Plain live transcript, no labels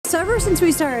So ever since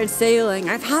we started sailing,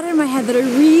 I've had it in my head that I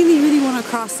really want to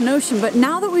cross an ocean, but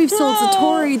now that we've sold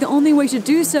Satori, the only way to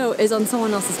do so is on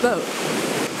someone else's boat.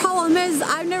 Problem is,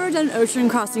 I've never done ocean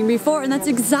crossing before, and that's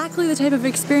exactly the type of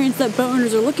experience that boat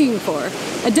owners are looking for.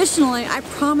 Additionally, I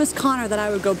promised Connor that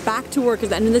I would go back to work at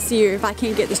the end of this year if I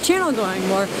can't get this channel going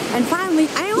more, and finally,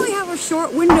 I only have a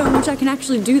short window in which I can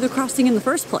actually do the crossing in the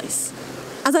first place.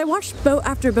 As I watched boat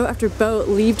after boat after boat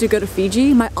leave to go to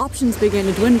Fiji, my options began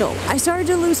to dwindle. I started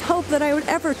to lose hope that I would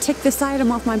ever tick this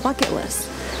item off my bucket list.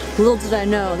 Little did I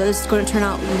know that this is going to turn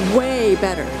out way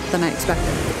better than I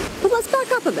expected. But let's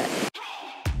back up a bit.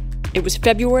 It was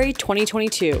February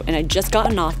 2022, and I'd just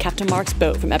gotten off Captain Mark's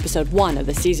boat from episode 1 of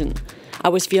the season. I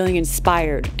was feeling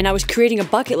inspired, and I was creating a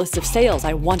bucket list of sails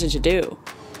I wanted to do.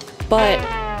 But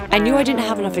I knew I didn't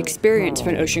have enough experience for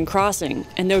an ocean crossing,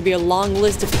 and there would be a long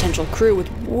list of potential crew with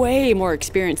way more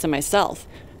experience than myself,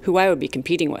 who I would be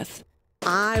competing with.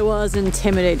 I was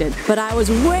intimidated, but I was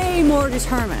way more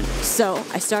determined. So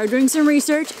I started doing some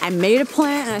research, I made a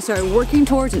plan, and I started working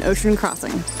towards an ocean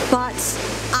crossing. But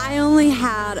I only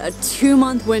had a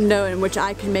 2-month window in which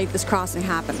I could make this crossing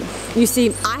happen. You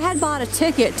see, I had bought a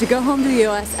ticket to go home to the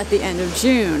US at the end of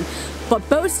June, but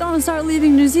boats don't start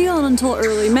leaving New Zealand until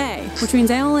early May, which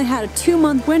means I only had a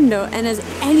 2-month window, and as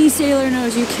any sailor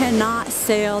knows, you cannot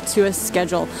sail to a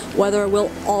schedule. Weather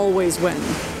will always win.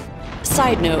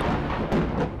 Side note,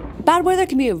 bad weather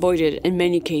can be avoided in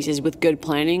many cases with good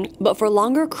planning, but for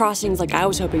longer crossings like I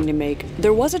was hoping to make,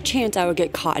 there was a chance I would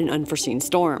get caught in an unforeseen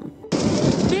storm.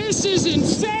 This is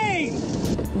insane!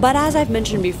 But as I've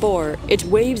mentioned before, it's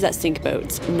waves that sink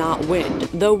boats, not wind,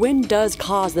 though wind does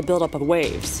cause the buildup of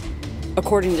waves.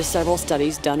 According to several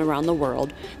studies done around the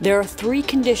world, there are 3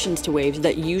 conditions to waves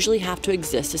that usually have to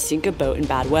exist to sink a boat in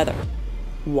bad weather.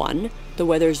 1, the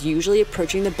weather is usually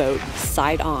approaching the boat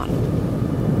side on.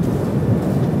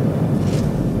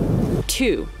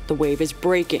 2, the wave is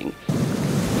breaking.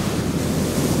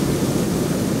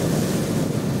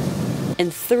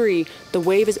 And 3, the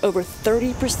wave is over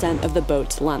 30% of the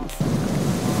boat's length.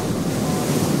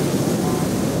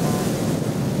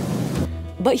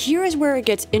 But here is where it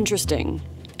gets interesting.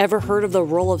 Ever heard of the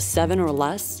rule of 7 or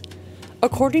less?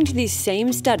 According to these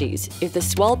same studies, if the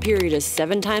swell period is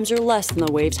 7 times or less than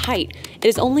the wave's height, it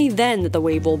is only then that the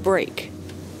wave will break.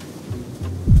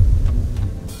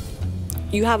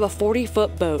 You have a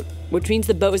 40-foot boat, which means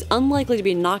the boat is unlikely to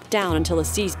be knocked down until the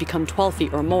seas become 12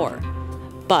 feet or more.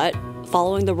 But,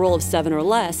 following the rule of 7 or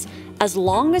less, as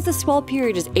long as the swell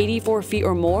period is 84 feet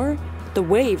or more, the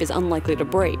wave is unlikely to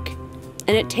break.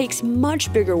 And it takes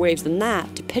much bigger waves than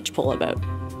that to pitch pull a boat.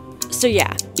 So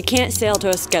yeah, you can't sail to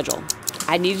a schedule.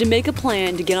 I needed to make a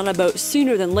plan to get on a boat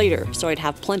sooner than later so I'd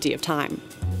have plenty of time.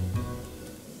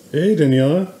 Hey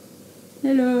Daniella.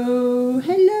 Hello,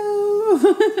 hello.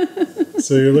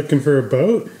 So you're looking for a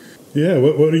boat? Yeah,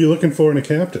 what are you looking for in a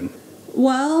captain?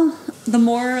 Well, the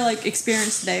more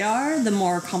experienced they are, the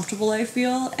more comfortable I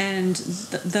feel, and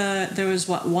there was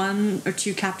 1 or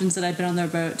 2 captains that I've been on their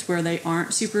boats where they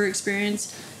aren't super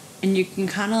experienced, and you can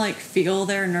kind of feel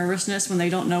their nervousness when they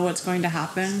don't know what's going to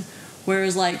happen.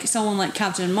 Whereas someone like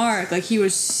Captain Mark, he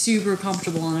was super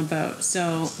comfortable on a boat,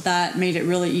 so that made it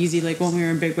really easy. When we were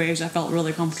in big waves, I felt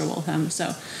really comfortable with him.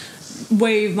 So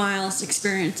wave miles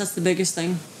experience, that's the biggest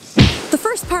thing. The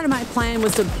first part of my plan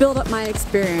was to build up my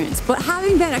experience, but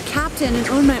having been a captain and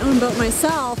owned my own boat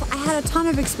myself, I had a ton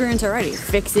of experience already,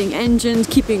 fixing engines,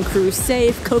 keeping crew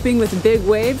safe, coping with big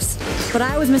waves. But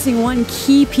I was missing one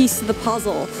key piece to the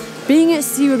puzzle. Being at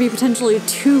sea would be potentially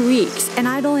 2 weeks, and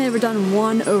I'd only ever done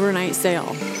 1 overnight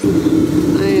sail.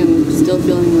 I am still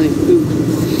feeling like poop.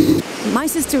 My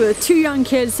sister with 2 young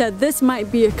kids said this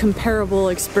might be a comparable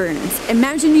experience.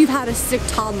 Imagine you've had a sick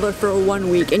toddler for 1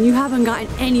 week and you haven't gotten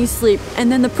any sleep, and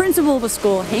then the principal of a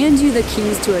school hands you the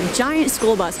keys to a giant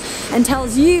school bus and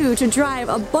tells you to drive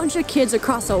a bunch of kids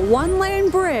across a 1-lane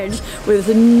bridge with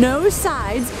no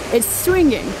sides. It's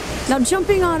swinging. Now,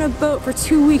 jumping on a boat for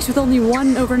 2 weeks with only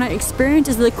 1 overnight experience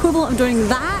is the equivalent of doing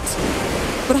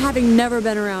that, but having never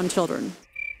been around children.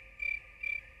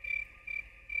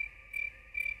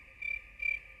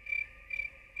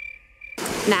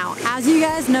 Now, as you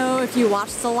guys know, if you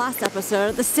watched the last episode,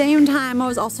 at the same time I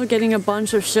was also getting a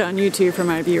bunch of shit on YouTube from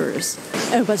my viewers.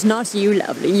 Oh, but not you,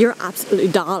 lovely. You're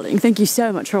absolutely darling. Thank you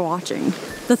so much for watching.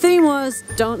 The theme was,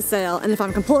 don't sail, and if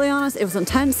I'm completely honest, it was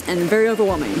intense and very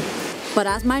overwhelming. But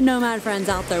as my nomad friends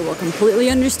out there will completely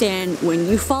understand, when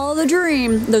you follow the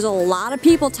dream, there's a lot of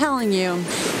people telling you,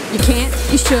 you can't,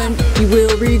 you shouldn't, you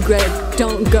will regret it,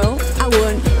 don't go, I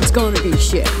wouldn't, it's gonna be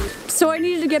shit. So I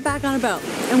needed to get back on a boat.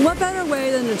 And what better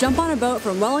way than to jump on a boat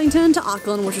from Wellington to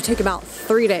Auckland, which would take about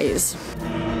 3 days.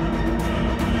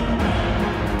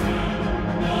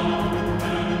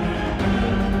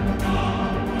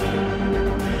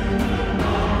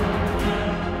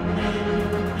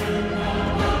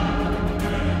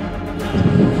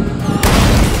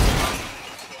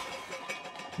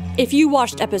 If you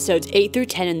watched episodes 8 through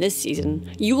 10 in this season,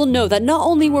 you will know that not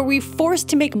only were we forced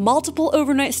to make multiple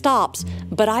overnight stops,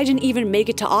 but I didn't even make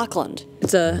it to Auckland.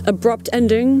 It's an abrupt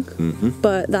ending,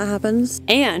 but that happens.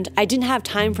 And I didn't have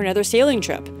time for another sailing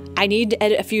trip. I needed to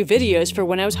edit a few videos for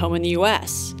when I was home in the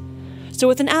US. So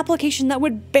with an application that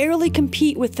would barely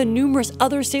compete with the numerous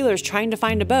other sailors trying to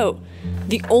find a boat,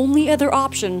 the only other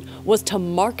option was to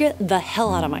market the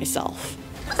hell out of myself.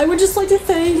 I would just like to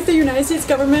thank the United States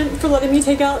government for letting me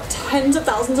take out tens of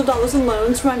thousands of dollars in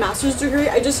loans for my master's degree.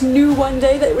 I just knew one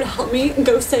day that it would help me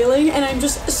go sailing, and I'm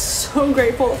just so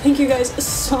grateful. Thank you guys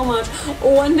so much.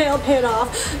 One day I'll pay it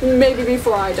off, maybe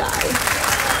before I die.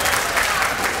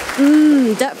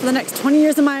 Debt for the next 20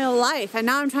 years of my life, and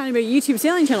now I'm trying to be a YouTube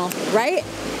sailing channel, right?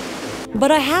 But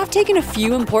I have taken a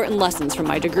few important lessons from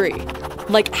my degree,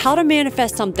 like how to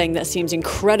manifest something that seems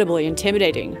incredibly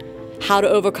intimidating, how to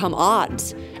overcome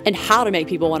odds, and how to make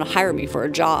people want to hire me for a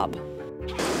job.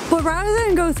 But rather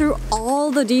than go through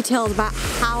all the details about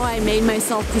how I made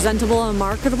myself presentable and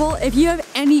marketable, if you have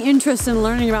any interest in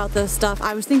learning about this stuff,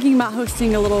 I was thinking about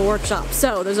hosting a little workshop.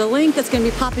 So there's a link that's going to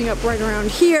be popping up right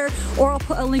around here, or I'll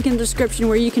put a link in the description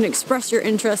where you can express your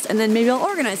interest, and then maybe I'll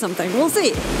organize something. We'll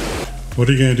see. What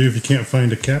are you going to do if you can't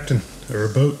find a captain or a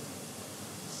boat?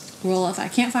 Well, if I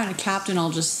can't find a captain,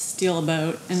 I'll just steal a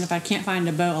boat. And if I can't find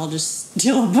a boat, I'll just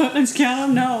steal a boat and I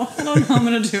don't know. I don't know what I'm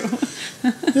going to do.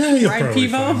 Yeah, you'll Ride probably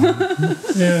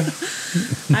Pivo?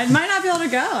 Yeah. I might not be able to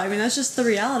go. I mean, that's just the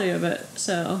reality of it.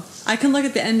 So I can look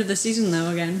at the end of the season,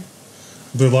 though, again.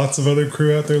 Are there lots of other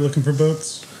crew out there looking for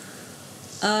boats?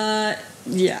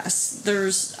 Yes.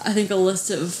 There's, I think, a list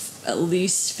of at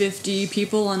least 50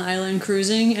 people on island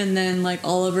cruising. And then, like,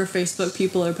 all over Facebook,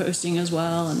 people are posting as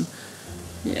well. And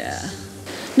yeah.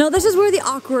 Now this is where the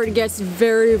awkward gets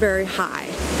very, very high.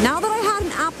 Now that I had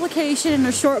an application and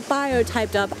a short bio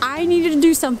typed up, I needed to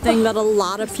do something that a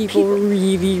lot of people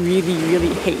really, really,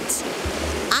 really hate.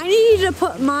 I needed to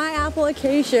put my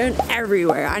application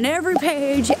everywhere, on every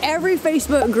page, every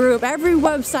Facebook group, every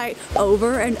website,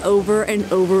 over and over and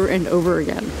over and over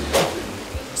again.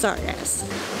 Sorry guys.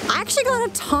 I actually got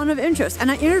a ton of interest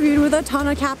and I interviewed with a ton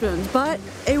of captains, but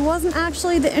it wasn't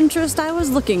actually the interest I was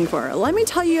looking for. Let me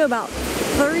tell you about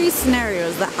 3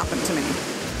 scenarios that happened to me.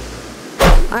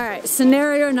 Alright,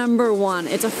 scenario number 1.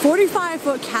 It's a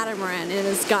 45-foot catamaran and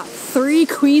it's got 3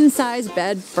 queen-size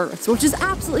bed berths, which is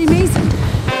absolutely amazing.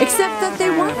 Except that they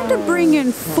wanted to bring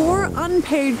in 4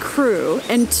 unpaid crew,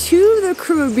 and 2 of the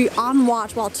crew would be on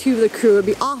watch while 2 of the crew would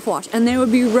be off watch, and they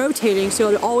would be rotating, so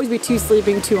it would always be 2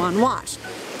 sleeping, 2 on watch.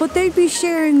 But they'd be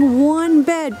sharing 1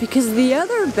 bed because the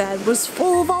other bed was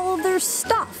full of all of their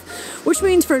stuff, which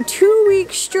means for 2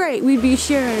 weeks straight we'd be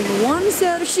sharing 1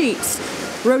 set of sheets,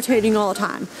 rotating all the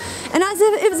time. And as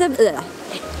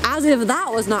if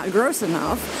that was not gross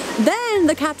enough, then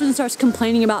the captain starts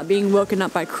complaining about being woken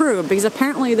up by crew because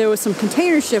apparently there was some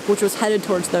container ship which was headed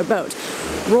towards their boat.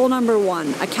 Rule number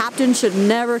 1, a captain should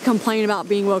never complain about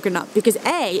being woken up because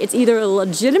A, it's either a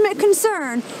legitimate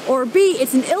concern, or B,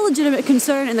 it's an illegitimate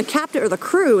concern and the captain or the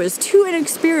crew is too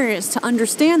inexperienced to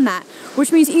understand that,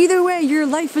 which means either way your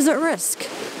life is at risk.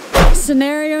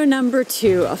 Scenario number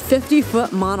 2, a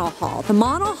 50-foot monohull. The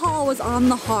monohull was on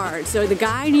the hard, so the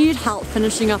guy needed help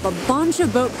finishing up a bunch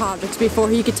of boat projects before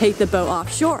he could take the boat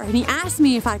offshore. And he asked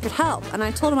me if I could help, and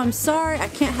I told him I'm sorry, I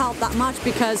can't help that much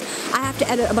because I have to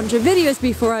edit a bunch of videos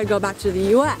before I go back to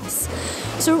the US.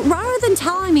 So rather than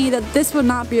telling me that this would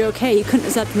not be okay, he couldn't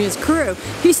accept me as crew,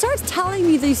 he starts telling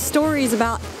me these stories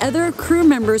about other crew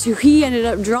members who he ended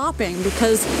up dropping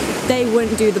because they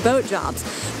wouldn't do the boat jobs.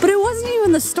 But it wasn't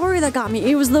even the story that got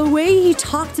me, it was the way he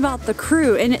talked about the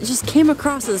crew, and it just came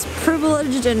across as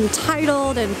privileged and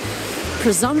entitled and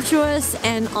presumptuous,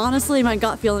 and honestly my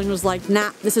gut feeling was like,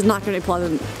 nah, this is not going to be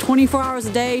pleasant. 24 hours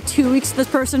a day, 2 weeks with this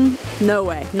person, no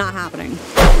way, not happening.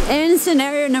 And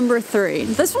scenario number 3.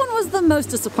 This one was the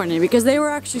most disappointing because they were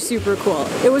actually super cool.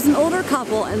 It was an older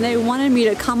couple and they wanted me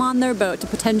to come on their boat to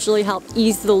potentially help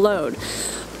ease the load.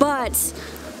 But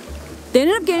they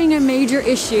ended up getting a major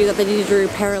issue that they needed to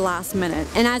repair last minute.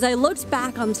 And as I looked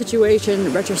back on the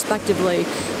situation retrospectively,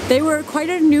 they were quite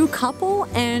a new couple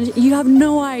and you have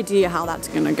no idea how that's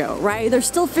gonna go, right? They're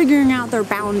still figuring out their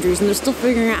boundaries and they're still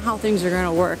figuring out how things are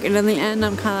gonna work. And in the end,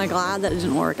 I'm kind of glad that it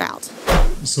didn't work out.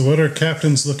 So what are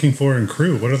captains looking for in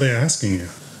crew? What are they asking you?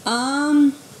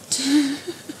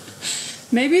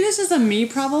 Maybe this is a me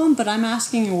problem, but I'm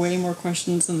asking way more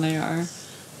questions than they are.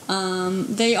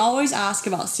 They always ask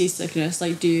about seasickness,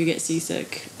 like do you get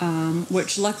seasick?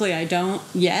 Which luckily I don't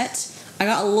yet. I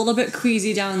got a little bit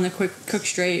queasy down in the Cook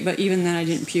Strait, but even then I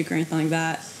didn't puke or anything like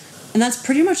that. And that's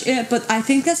pretty much it, but I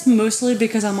think that's mostly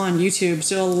because I'm on YouTube,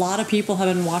 so a lot of people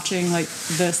have been watching like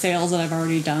the sails that I've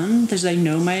already done because they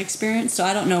know my experience, so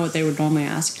I don't know what they would normally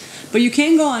ask. But you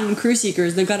can go on Crew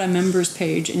Seekers, they've got a members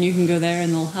page, and you can go there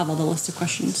and they'll have all the list of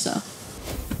questions, so.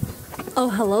 Oh,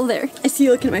 hello there. I see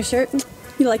you looking at my shirt.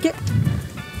 You like it?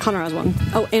 Connor has one.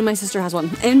 Oh, and my sister has one.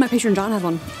 And my patron John has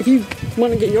one. If you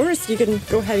want to get yours, you can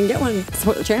go ahead and get one.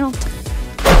 Support the channel.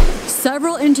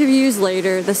 Several interviews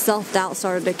later, the self-doubt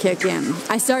started to kick in.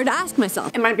 I started to ask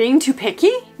myself, am I being too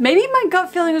picky? Maybe my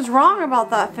gut feeling is wrong about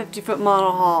that 50-foot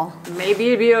monohull. Maybe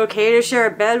it'd be okay to share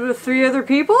a bed with 3 other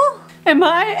people? Am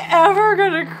I ever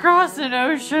gonna cross an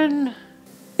ocean?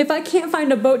 If I can't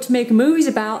find a boat to make movies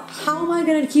about, how am I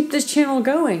gonna keep this channel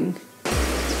going?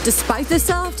 Despite the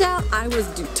self-doubt, I was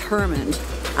determined.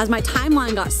 As my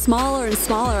timeline got smaller and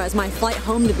smaller as my flight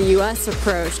home to the US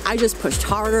approached, I just pushed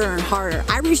harder and harder.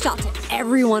 I reached out to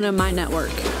everyone in my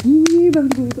network.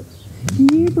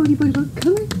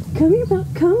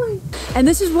 Come on. And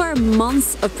this is where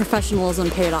months of professionalism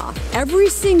paid off. Every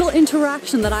single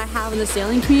interaction that I have in the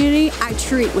sailing community, I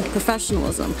treat with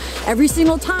professionalism. Every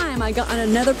single time I got on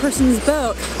another person's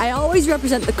boat, I always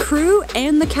represent the crew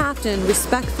and the captain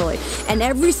respectfully. And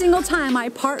every single time I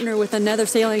partner with another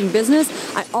sailing business,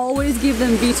 I always give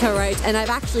them veto rights, and I've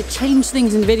actually changed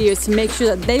things in videos to make sure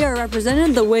that they are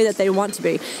represented the way that they want to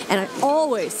be. And I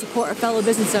always support a fellow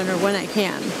business owner when I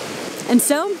can. And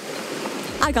so,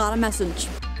 I got a message.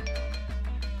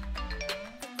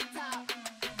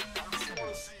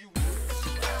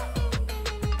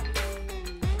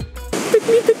 Pick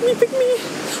me, pick me, pick me.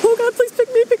 Oh God, please pick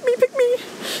me, pick me, pick me.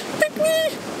 Pick me,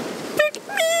 pick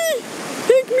me,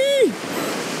 pick me,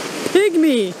 pick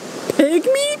me, pick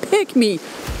me, pick me.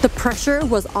 The pressure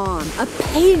was on. A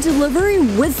paid delivery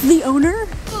with the owner?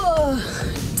 Ugh,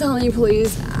 tell me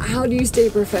please, how do you stay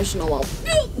professional while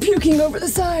puking over the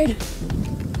side?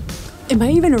 Am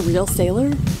I even a real sailor?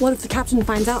 What if the captain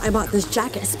finds out I bought this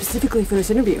jacket specifically for this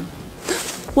interview?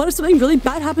 What if something really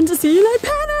bad happens to sea and I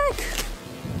panic?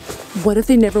 What if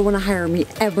they never want to hire me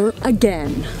ever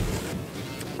again?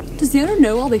 Does the owner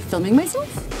know I'll be filming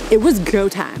myself? It was go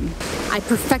time. I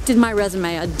perfected my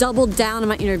resume, I doubled down on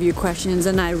my interview questions,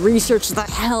 and I researched the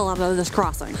hell out of this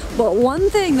crossing. But one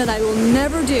thing that I will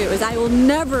never do is I will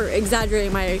never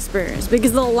exaggerate my experience,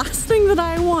 because the last thing that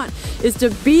I want is to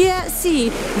be at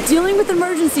sea dealing with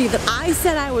emergency that I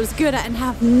said I was good at and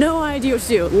have no idea what to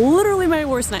do. Literally my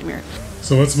worst nightmare.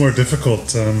 So what's more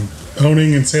difficult,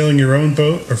 owning and sailing your own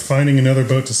boat or finding another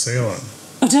boat to sail on?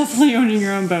 Oh, definitely owning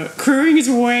your own boat. Crewing is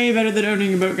way better than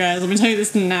owning a boat, guys. Let me tell you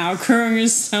this now. Crewing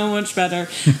is so much better.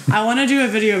 I want to do a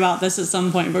video about this at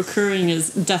some point, but crewing is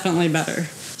definitely better.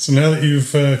 So now that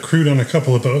you've crewed on a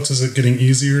couple of boats, is it getting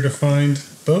easier to find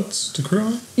boats to crew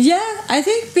on? Yeah, I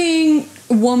think being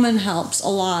a woman helps a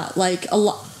lot.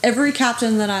 Every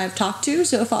captain that I've talked to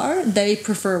so far, they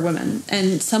prefer women.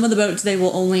 And some of the boats, they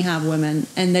will only have women.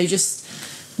 And they just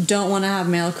don't want to have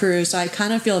male crews. So I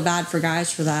kind of feel bad for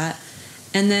guys for that.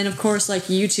 And then, of course,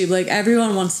 YouTube,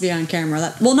 everyone wants to be on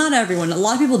camera. Well, not everyone. A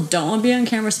lot of people don't want to be on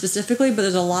camera specifically, but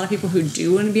there's a lot of people who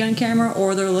do want to be on camera,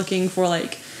 or they're looking for,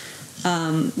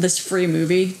 this free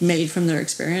movie made from their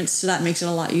experience. So that makes it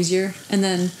a lot easier. And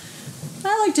then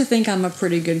I like to think I'm a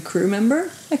pretty good crew member.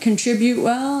 I contribute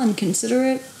well, I'm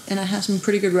considerate, and I have some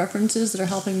pretty good references that are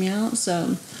helping me out.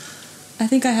 So I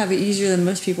think I have it easier than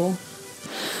most people.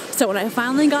 So when I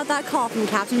finally got that call from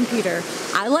Captain Peter,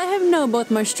 I let him know both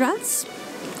my strengths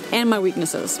and my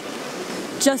weaknesses.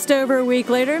 Just over a week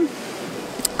later,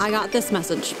 I got this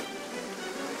message.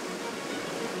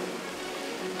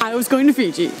 I was going to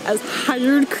Fiji as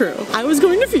hired crew. I was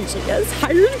going to Fiji as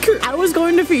hired crew. I was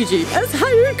going to Fiji as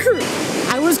hired crew.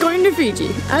 I was going to Fiji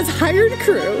as hired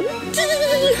crew.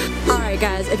 Alright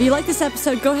guys, if you like this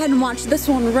episode, go ahead and watch this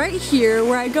one right here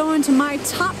where I go into my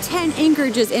top 10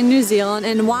 anchorages in New Zealand,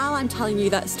 and while I'm telling you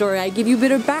that story, I give you a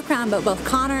bit of background about both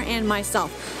Connor and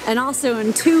myself. And also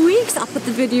in 2 weeks, I'll put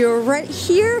the video right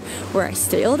here where I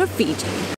sailed to Fiji.